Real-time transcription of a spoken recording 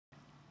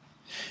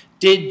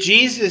Did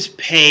Jesus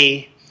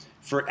pay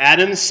for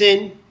Adam's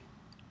sin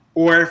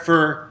or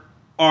for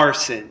our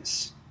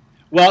sins?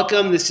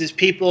 Welcome, this is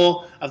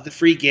People of the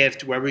Free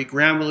Gift, where we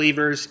ground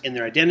believers in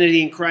their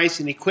identity in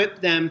Christ and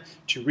equip them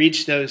to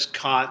reach those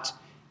caught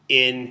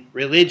in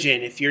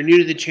religion. If you're new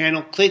to the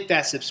channel, click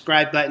that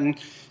subscribe button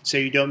so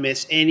you don't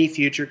miss any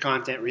future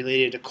content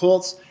related to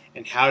cults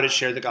and how to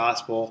share the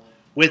gospel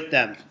with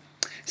them.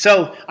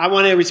 So I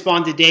want to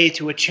respond today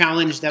to a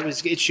challenge that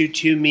was issued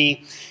to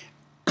me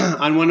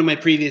on one of my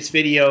previous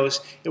videos.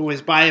 It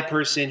was by a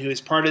person who is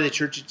part of the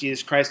Church of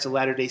Jesus Christ of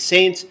Latter-day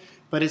Saints,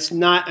 but it's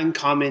not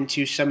uncommon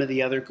to some of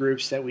the other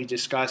groups that we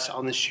discuss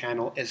on this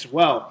channel as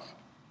well.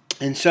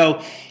 And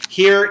so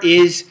here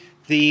is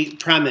the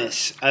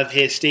premise of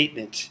his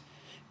statement.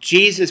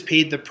 Jesus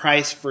paid the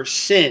price for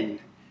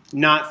sin,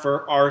 not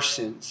for our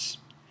sins.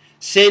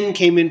 Sin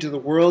came into the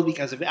world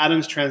because of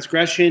Adam's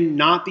transgression,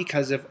 not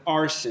because of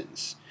our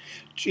sins.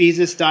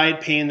 Jesus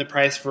died paying the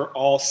price for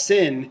all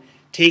sin,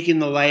 taking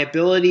the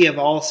liability of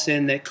all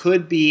sin that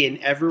could be and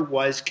ever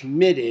was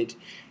committed.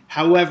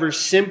 However,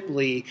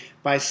 simply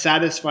by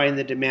satisfying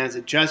the demands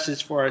of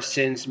justice for our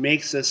sins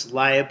makes us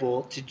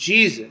liable to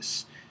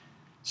Jesus.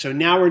 So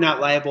now we're not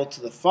liable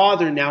to the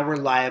Father, now we're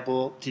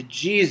liable to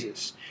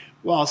Jesus.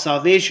 While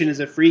salvation is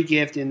a free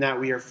gift in that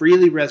we are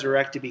freely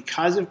resurrected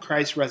because of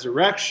Christ's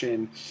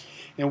resurrection,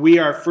 and we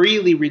are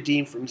freely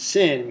redeemed from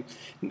sin,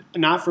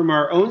 not from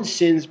our own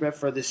sins, but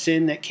for the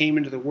sin that came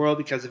into the world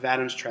because of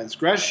Adam's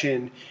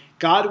transgression,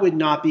 God would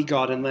not be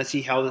God unless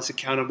he held us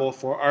accountable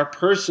for our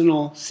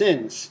personal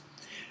sins.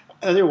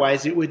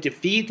 Otherwise, it would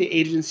defeat the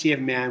agency of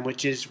man,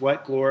 which is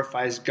what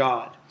glorifies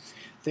God.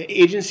 The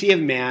agency of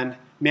man,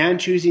 man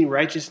choosing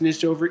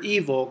righteousness over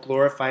evil,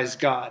 glorifies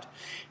God.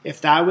 If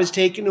that was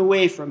taken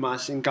away from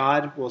us, and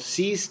God will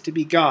cease to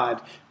be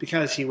God,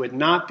 because he would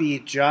not be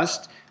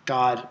just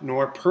God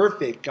nor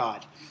perfect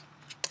God.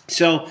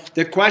 So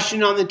the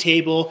question on the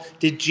table,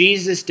 did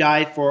Jesus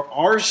die for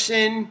our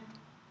sin?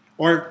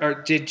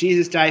 Or did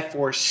Jesus die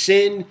for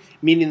sin,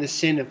 meaning the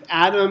sin of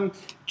Adam,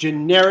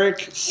 generic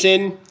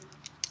sin?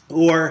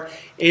 Or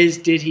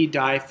did he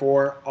die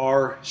for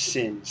our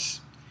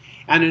sins?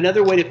 And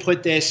another way to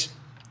put this,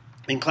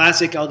 in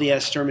classic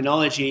LDS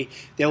terminology,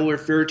 they'll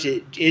refer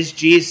to, is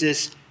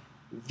Jesus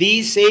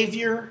the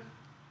Savior,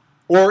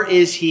 or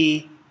is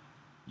he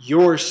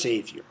your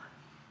Savior?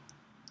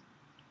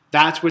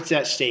 That's what's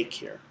at stake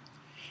here.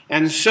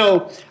 And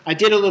so I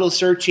did a little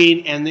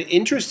searching, and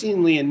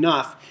interestingly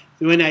enough,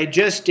 when I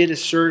just did a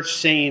search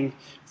saying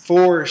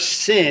for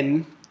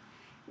sin,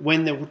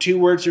 when the two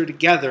words are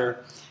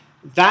together,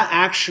 that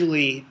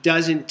actually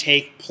doesn't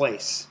take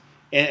place.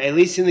 At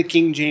least in the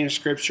King James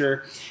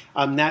Scripture,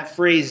 that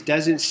phrase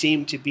doesn't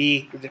seem to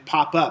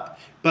pop up.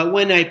 But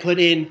when I put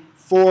in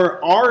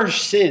for our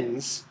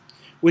sins,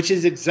 which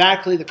is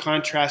exactly the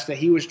contrast that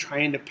he was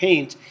trying to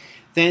paint,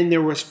 then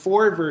there was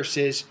 4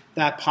 verses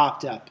that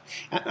popped up.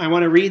 I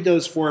want to read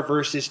those 4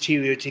 verses to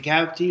you to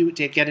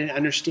get an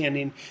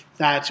understanding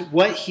that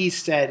what he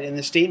said in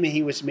the statement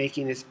he was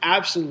making is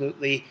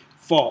absolutely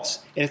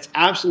false. It's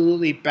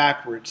absolutely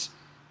backwards.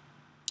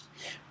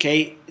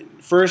 Okay,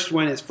 first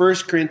one is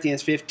 1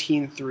 Corinthians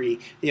 15:3.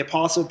 The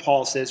Apostle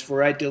Paul says,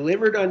 "For I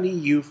delivered unto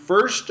you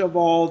first of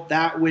all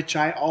that which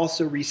I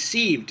also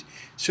received."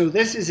 So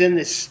this is in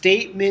the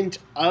statement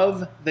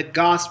of the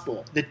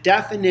gospel, the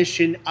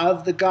definition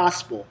of the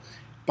gospel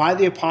by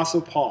the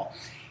Apostle Paul.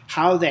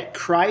 How that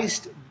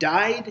Christ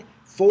died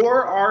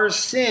for our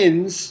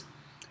sins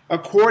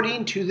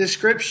according to the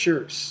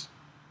Scriptures.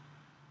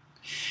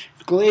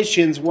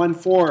 Galatians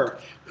 1:4,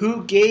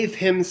 who gave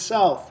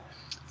himself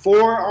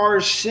for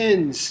our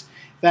sins,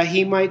 that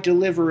he might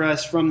deliver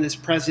us from this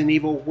present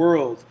evil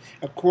world,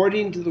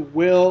 according to the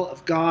will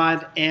of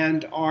God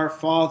and our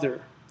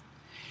Father.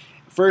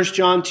 1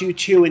 John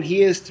 2:2, and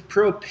he is the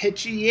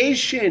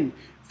propitiation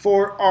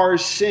for our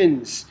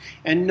sins,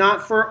 and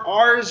not for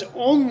ours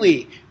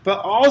only, but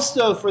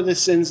also for the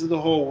sins of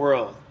the whole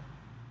world.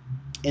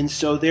 And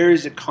so there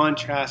is a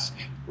contrast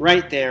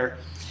right there.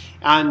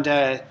 And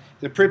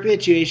the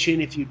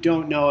propitiation, if you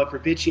don't know, a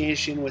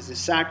propitiation was a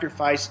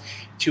sacrifice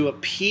to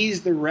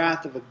appease the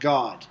wrath of a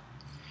god.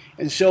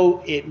 And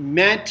so it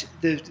met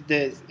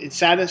it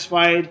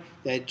satisfied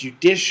the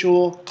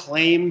judicial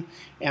claim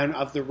and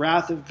of the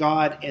wrath of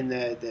God and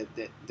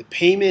the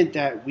payment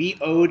that we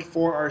owed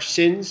for our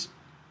sins.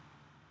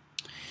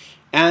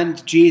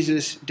 And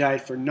Jesus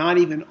died for not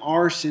even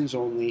our sins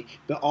only,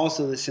 but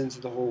also the sins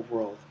of the whole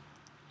world.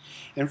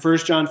 In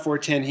 1 John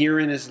 4:10,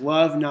 herein is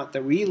love, not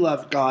that we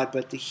loved God,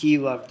 but that he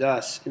loved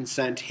us and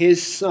sent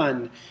his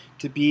Son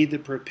to be the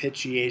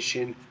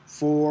propitiation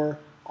for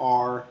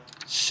our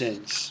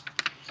sins.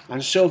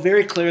 And so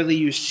very clearly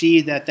you see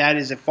that that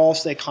is a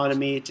false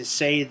dichotomy to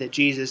say that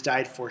Jesus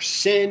died for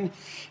sin,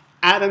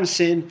 Adam's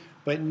sin,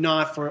 but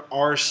not for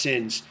our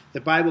sins.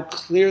 The Bible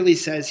clearly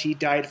says he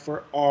died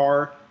for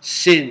our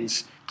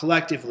sins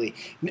collectively.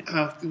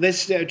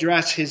 Let's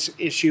address his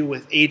issue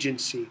with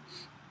agency,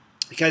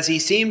 because he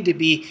seemed to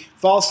be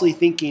falsely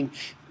thinking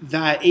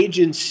that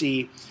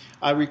agency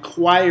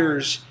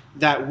requires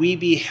that we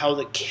be held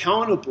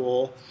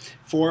accountable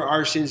for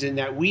our sins and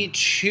that we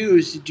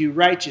choose to do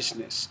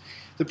righteousness.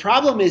 The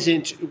problem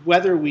isn't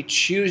whether we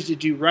choose to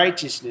do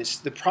righteousness.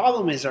 The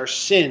problem is our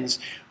sins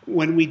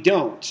when we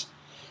don't.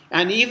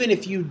 And even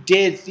if you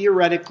did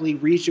theoretically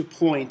reach a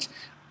point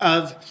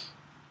of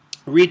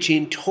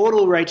reaching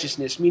total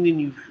righteousness, meaning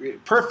you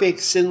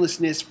perfect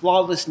sinlessness,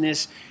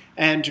 flawlessness,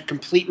 and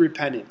complete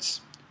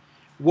repentance,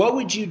 what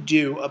would you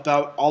do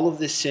about all of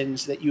the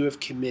sins that you have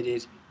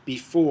committed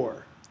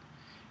before?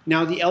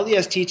 Now, the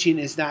LDS teaching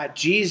is that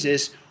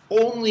Jesus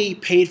only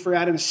paid for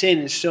Adam's sin,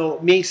 and so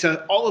it makes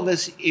all of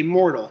us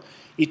immortal,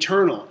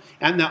 eternal,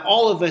 and that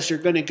all of us are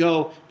going to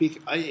go.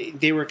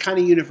 They were kind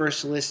of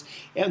universalists,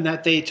 and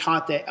that they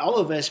taught that all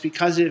of us,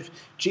 because of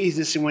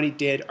Jesus and what he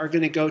did, are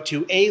going to go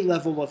to a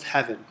level of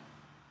heaven.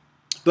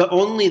 But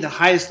only the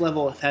highest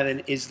level of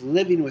heaven is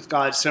living with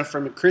God. So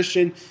from a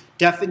Christian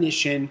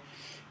definition,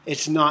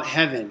 it's not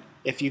heaven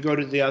if you go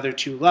to the other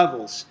two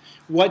levels.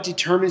 What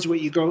determines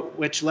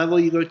which level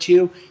you go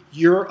to?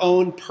 Your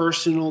own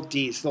personal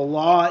deeds, the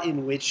law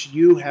in which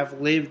you have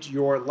lived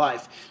your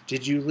life.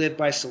 Did you live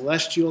by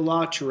celestial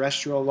law,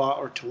 terrestrial law,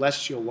 or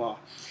telestial law?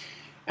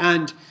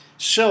 And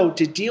so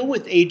to deal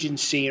with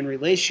agency in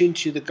relation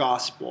to the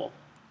gospel,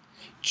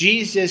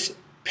 Jesus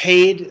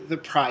paid the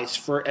price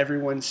for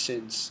everyone's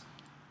sins.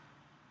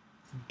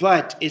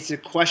 But it's a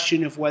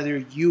question of whether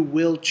you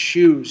will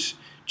choose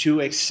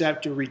to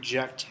accept or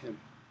reject him.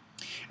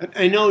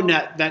 I know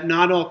that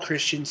not all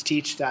Christians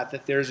teach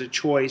that there's a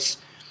choice.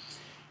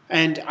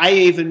 And I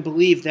even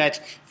believe that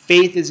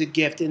faith is a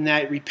gift and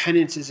that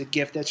repentance is a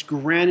gift that's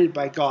granted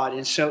by God.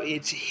 And so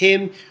it's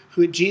him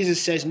who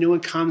Jesus says no one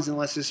comes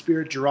unless the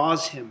Spirit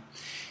draws him.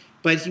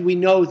 But we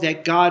know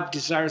that God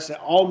desires that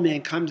all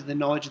men come to the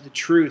knowledge of the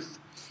truth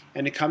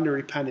and to come to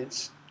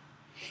repentance.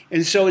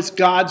 And so it's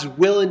God's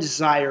will and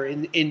desire.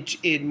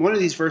 In one of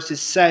these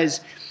verses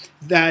says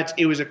that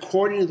it was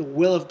according to the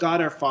will of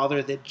God our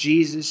Father that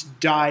Jesus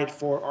died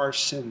for our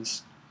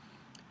sins.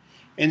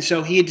 And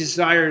so he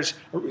desires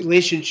a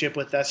relationship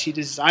with us. He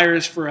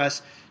desires for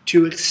us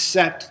to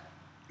accept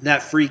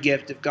that free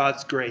gift of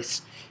God's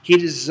grace. He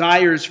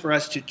desires for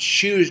us to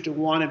choose to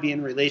want to be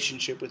in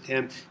relationship with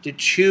him, to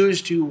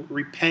choose to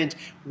repent,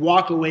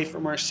 walk away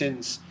from our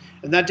sins.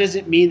 And that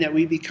doesn't mean that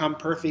we become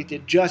perfect.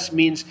 It just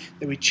means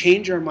that we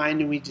change our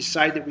mind and we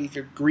decide that we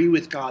agree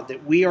with God,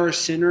 that we are a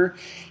sinner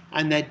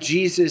and that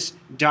Jesus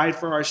died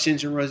for our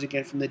sins and rose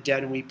again from the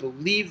dead. And we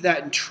believe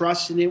that and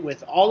trust in it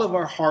with all of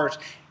our heart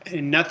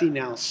and nothing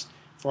else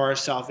for our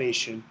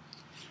salvation.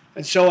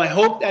 And so I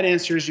hope that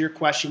answers your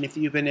question if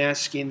you've been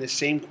asking the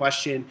same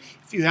question.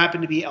 If you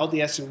happen to be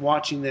LDS and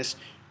watching this,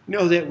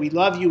 know that we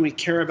love you, we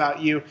care about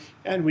you,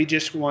 and we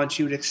just want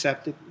you to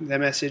accept the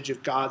message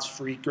of God's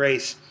free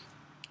grace.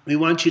 We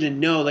want you to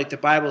know, like the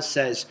Bible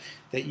says,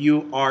 that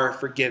you are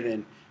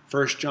forgiven.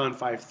 1 John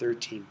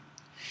 5:13.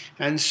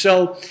 And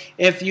so,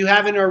 if you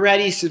haven't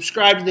already,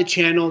 subscribe to the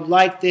channel,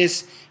 like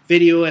this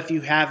video if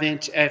you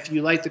haven't, if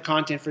you like the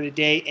content for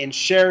today, and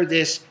share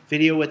this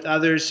video with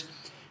others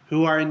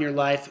who are in your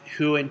life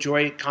who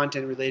enjoy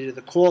content related to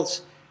the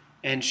cults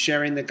and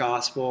sharing the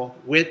gospel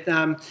with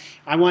them.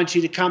 I want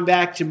you to come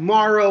back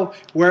tomorrow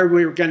where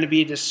we're going to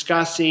be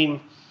discussing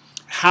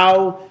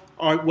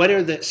what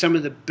are some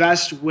of the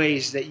best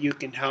ways that you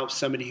can help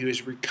somebody who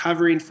is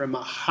recovering from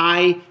a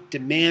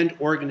high-demand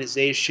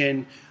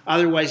organization,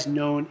 otherwise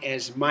known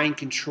as mind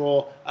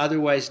control,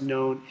 otherwise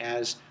known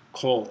as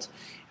cult.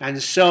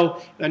 And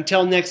so,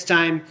 until next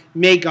time,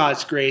 may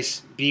God's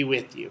grace be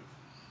with you.